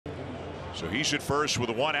So he's at first with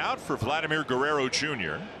a 1 out for Vladimir Guerrero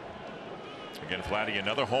Jr. Again, Vladdy,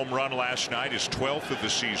 another home run last night, his 12th of the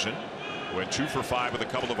season. Went 2 for 5 with a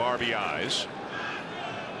couple of RBIs.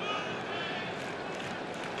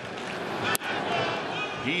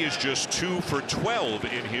 He is just 2 for 12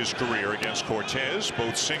 in his career against Cortez,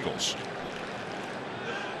 both singles.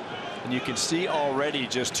 And you can see already,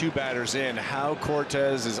 just 2 batters in, how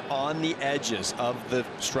Cortez is on the edges of the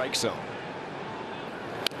strike zone.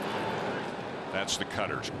 That's the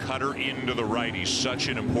cutter into the right. He's such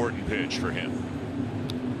an important pitch for him.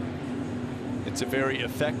 It's a very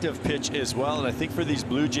effective pitch as well, and I think for these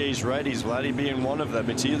Blue Jays righties, Vladdy being one of them,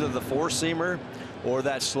 it's either the 4-seamer or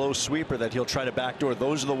that slow sweeper that he'll try to backdoor.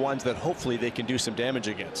 Those are the ones that hopefully they can do some damage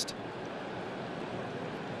against.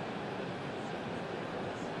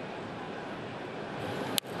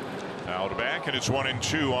 Out back, and it's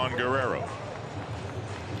 1-2 on Guerrero.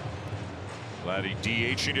 Vladdy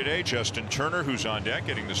DHing today. Justin Turner, who's on deck,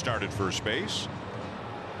 getting the start at first base.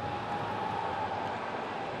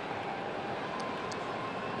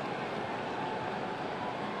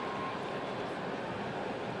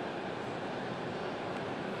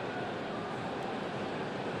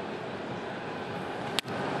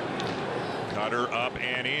 Cutter up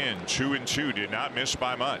and in. 2-2. Did not miss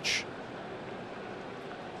by much.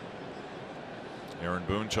 Aaron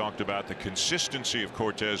Boone talked about the consistency of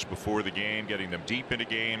Cortez before the game, getting them deep into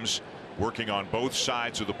games, working on both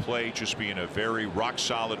sides of the plate, just being a very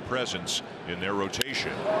rock-solid presence in their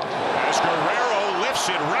rotation. As Guerrero lifts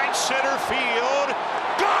it right center field,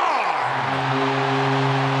 gone!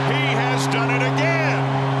 He has done it again.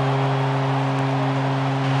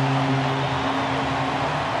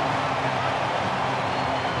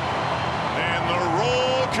 And the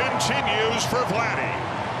roll continues for Vladdy.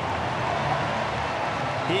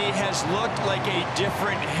 He has looked like a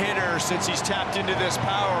different hitter since he's tapped into this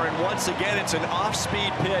power, and once again it's an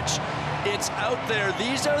off-speed pitch. It's out there.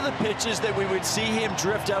 These are the pitches that we would see him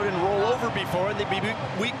drift out and roll over before, and they'd be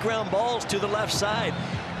weak ground balls to the left side.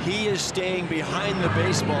 He is staying behind the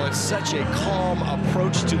baseball. It's such a calm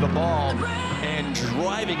approach to the ball and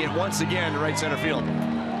driving it once again to right center field.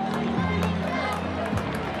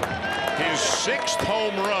 His 6th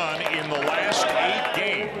home run in the last 8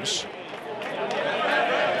 games.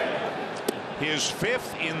 His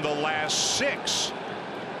 5th in the last 6.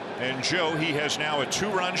 And Joe, he has now a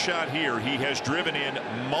 2-run shot here. He has driven in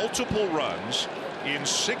multiple runs in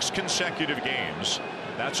 6 consecutive games.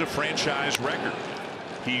 That's a franchise record.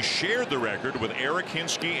 He shared the record with Eric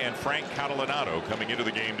Hinsky and Frank Catalanato coming into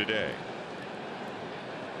the game today.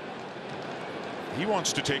 He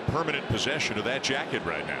wants to take permanent possession of that jacket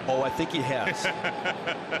right now. Oh, I think he has.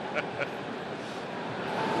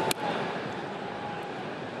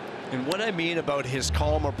 And what I mean about his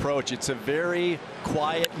calm approach, it's a very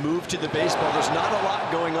quiet move to the baseball. There's not a lot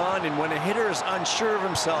going on, and when a hitter is unsure of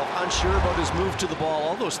himself, unsure about his move to the ball,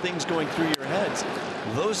 all those things going through your heads,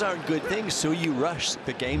 those aren't good things, so you rush.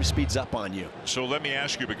 The game speeds up on you. So let me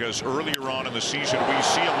ask you, because earlier on in the season we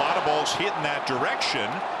see a lot of balls hit in that direction,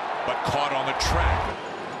 but caught on the track.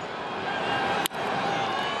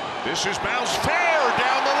 This is bounced fair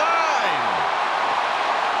down the line.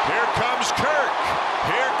 Here comes Kirk.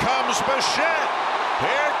 Here comes Bichette.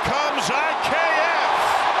 Here comes IKF.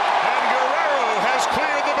 And Guerrero has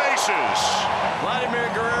cleared the bases. Vladimir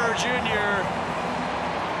Guerrero Jr.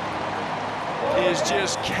 is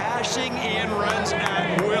just cashing in runs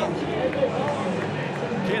at will.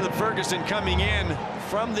 Caleb Ferguson coming in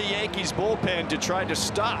from the Yankees bullpen to try to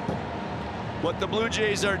stop what the Blue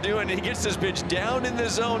Jays are doing. He gets this pitch down in the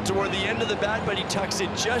zone toward the end of the bat, but he tucks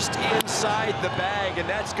it just inside the bag, and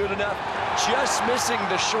that's good enough. Just missing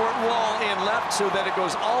the short wall in left so that it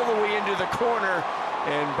goes all the way into the corner.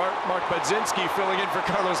 And Mark Budzinski, filling in for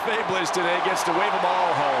Carlos Fables today, gets to wave them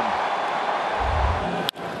all home.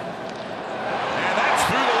 And that's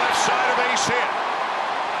through the left side, of base hit.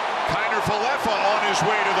 Kiner Falefa on his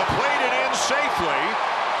way to the plate and in safely.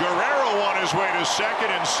 Guerrero on his way to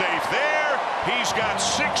second and safe there. He's got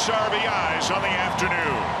 6 RBIs on the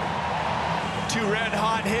afternoon. 2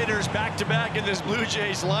 red-hot hitters back-to-back in this Blue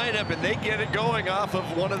Jays lineup, and they get it going off of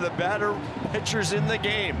one of the better pitchers in the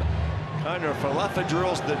game. Kiner Falefa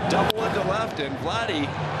drills the double into left, and Vladdy,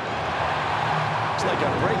 it's like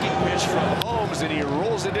a breaking pitch from Holmes, and he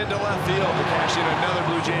rolls it into left field to cash in another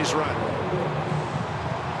Blue Jays run.